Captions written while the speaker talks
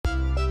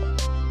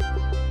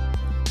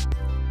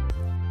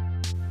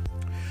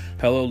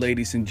Hello,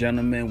 ladies and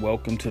gentlemen.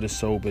 Welcome to the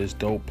Sober is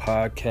Dope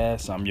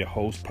podcast. I'm your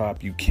host, Pop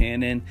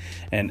Buchanan.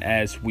 And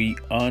as we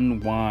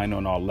unwind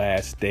on our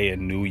last day of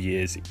New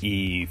Year's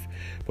Eve,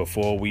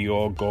 before we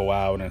all go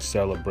out and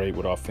celebrate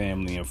with our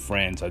family and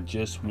friends, I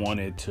just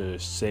wanted to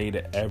say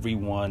to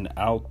everyone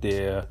out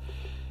there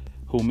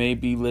who may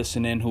be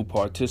listening, who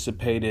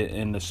participated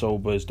in the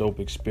Sober is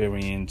Dope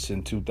experience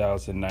in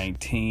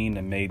 2019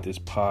 and made this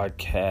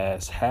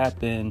podcast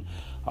happen.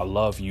 I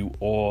love you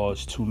all.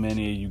 It's too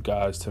many of you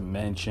guys to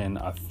mention.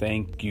 I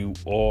thank you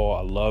all.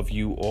 I love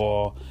you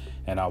all.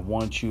 And I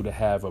want you to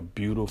have a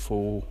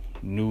beautiful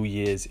New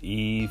Year's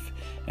Eve.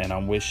 And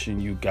I'm wishing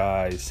you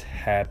guys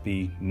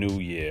Happy New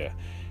Year.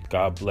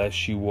 God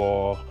bless you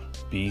all.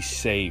 Be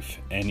safe.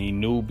 Any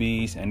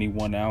newbies,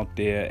 anyone out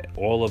there,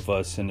 all of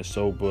us in the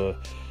sober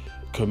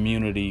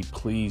community,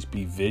 please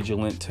be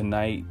vigilant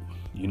tonight.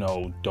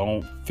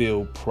 Don't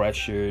feel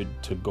pressured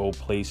to go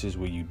places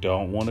where you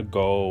don't want to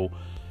go.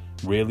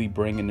 Really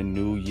bring in the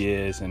New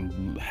Year's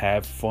and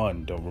have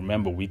fun.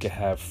 Remember, we can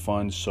have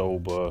fun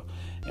sober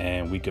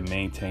and we can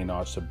maintain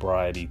our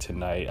sobriety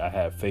tonight. I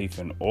have faith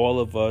in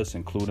all of us,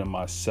 including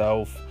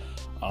myself.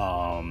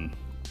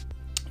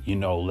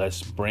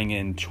 Let's bring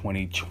in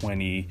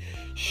 2020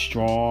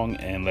 strong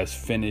and let's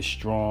finish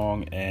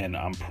strong. And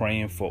I'm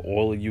praying for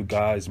all of you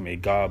guys. May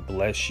God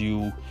bless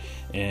you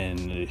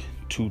in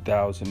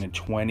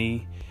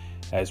 2020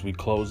 as we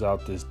close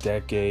out this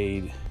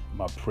decade.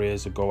 My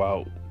prayers will go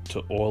out to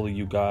all of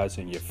you guys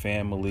and your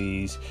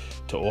families,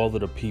 to all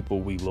of the people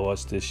we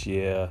lost this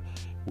year.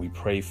 We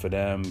pray for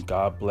them.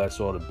 God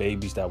bless all the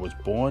babies that was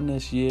born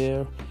this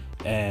year.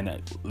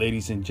 And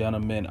ladies and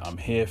gentlemen, I'm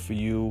here for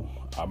you.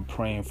 I'm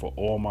praying for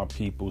all my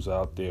peoples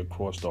out there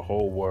across the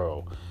whole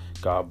world.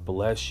 God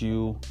bless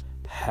you.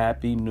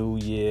 Happy New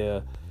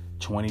Year.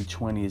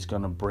 2020 is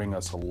going to bring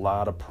us a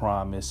lot of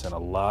promise and a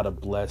lot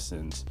of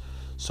blessings.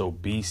 So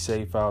be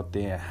safe out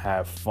there and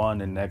have fun.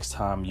 The next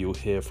time you'll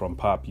hear from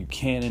Pop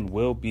Buchanan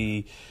will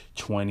be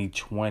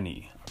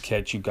 2020. I'll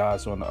catch you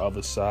guys on the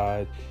other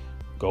side.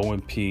 Go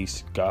in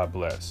peace. God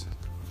bless.